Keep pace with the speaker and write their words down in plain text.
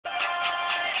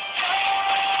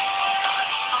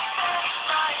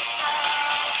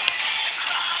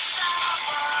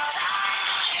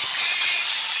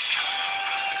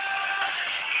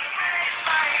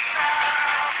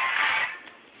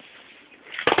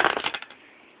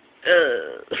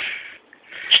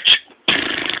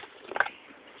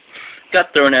Got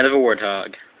thrown out of a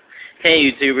warthog. Hey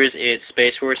YouTubers, it's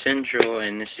Space Force Central,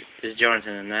 and this is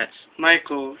Jonathan, and that's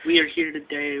Michael. We are here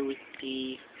today with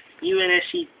the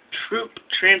unsc Troop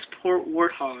Transport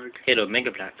Warthog. Hit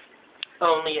Omega Black.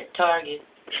 Only at Target.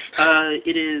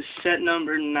 It is set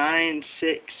number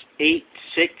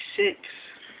 96866,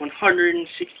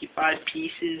 165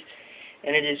 pieces,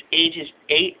 and it is ages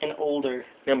 8 and older.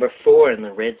 Number 4 in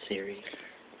the red series.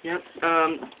 Yep.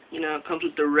 It comes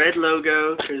with the red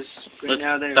logo, because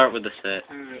now they're... Start with the set.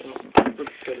 Alright, well, let's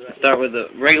go to that. Start with the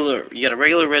regular, you got a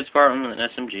regular red Spartan with an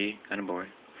SMG, kinda boring.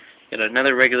 You got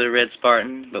another regular red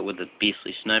Spartan, but with a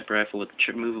beastly sniper rifle with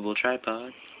a movable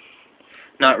tripod.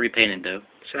 Not repainted though.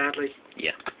 Sadly.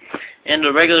 Yeah. And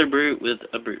a regular brute with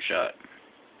a brute shot.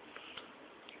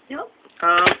 Yep.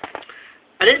 I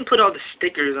didn't put all the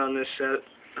stickers on this set.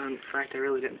 In fact, I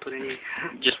really didn't put any.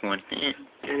 Just one. And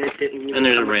it didn't even And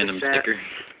there's a come with random the set. sticker.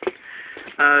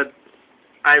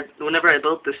 Whenever I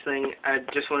built this thing, I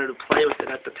just wanted to play with it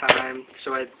at the time,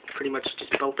 so I pretty much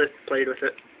just built it, played with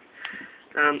it.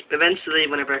 Eventually,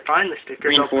 whenever I find the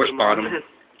stickers, I'll put Reinforced them on. bottom.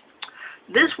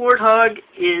 This warthog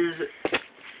is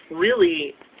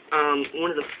really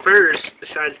one of the first,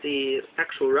 besides the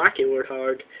actual rocket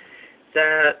warthog,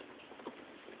 that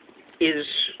is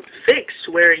fixed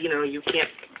where, you can't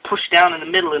push down in the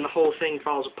middle and the whole thing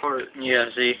falls apart. Yeah,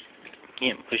 see?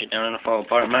 Can't push it down and it'll fall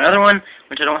apart. My other one,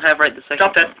 which I don't have right this second.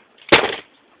 Stop that.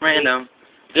 Random.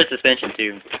 Good suspension,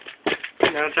 too.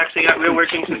 No, it's actually got real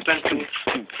working suspension.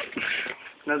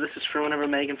 No, this is for whenever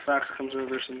Megan Fox comes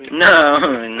over or something. No,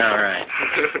 not right.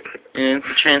 And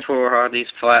the transport hard, these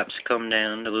flaps come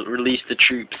down to release the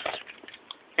troops.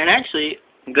 And actually,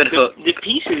 Good hook. the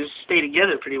pieces stay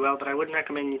together pretty well, but I wouldn't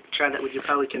recommend you try that with your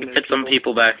Pelican. Fit some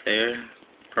people back there.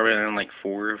 Probably around like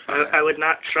 4 or 5. I would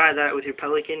not try that with your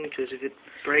Pelican, because if it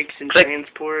breaks in Click.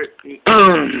 transport, you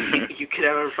could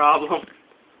have a problem.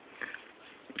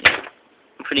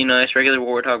 Pretty nice. Regular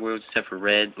warthog wheels except for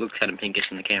red. Looks kind of pinkish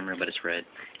in the camera, but it's red.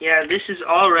 Yeah, this is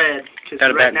all red, because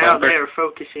Got a right back now bumper. they are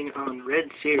focusing on red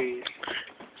series.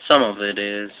 Some of it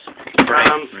is bright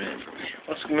red.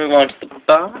 Let's move on to the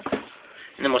box,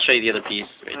 and then we'll show you the other piece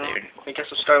right there. I guess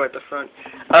we'll start with the front.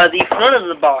 The front of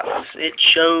the box, it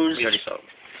shows... We already saw it.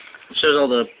 Shows all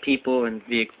the people and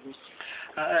vehicles.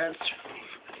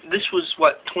 This was,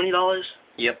 what, $20?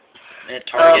 Yep. At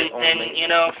Target only.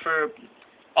 And, for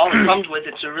all it comes with,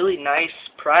 it's a really nice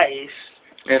price.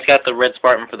 And it's got the red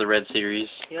Spartan for the red series.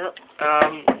 Yep.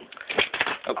 Oh,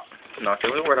 knocked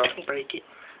over the word off. Break it.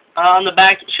 On the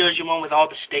back, it shows you one with all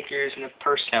the stickers and the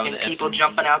person Count and the people SMG.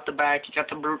 jumping out the back. You got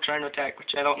the brute trying to attack,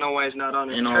 which I don't know why it's not on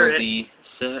it. And all the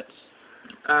sets.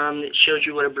 It shows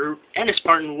you what a brute and a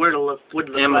Spartan would look And what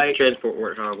like. the transport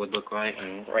warthog would look like,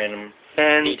 and random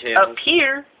And details. up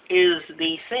here is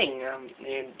the thing.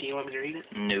 Do you want me to read it?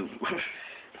 No.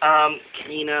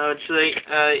 It's like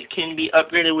it can be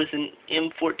upgraded with an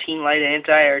M14 light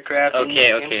anti-aircraft.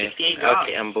 Okay, and okay. M68 rockets.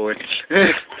 Okay, I'm bored.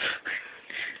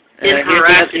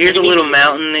 Infrared here's a little enemies.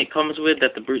 mountain it comes with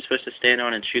that the brute's supposed to stand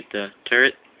on and shoot the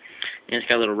turret. And it's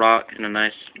got a little rock and a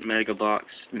nice Mega Bloks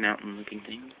mountain looking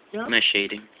thing. Yep. Nice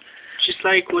shading. Just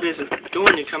like what is it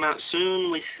going to come out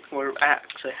soon with, or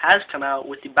actually has come out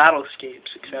with the battlescapes.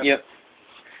 Except Yep.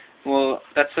 Well,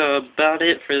 that's about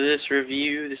it for this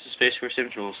review. This is Space Force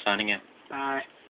Central signing out. Bye.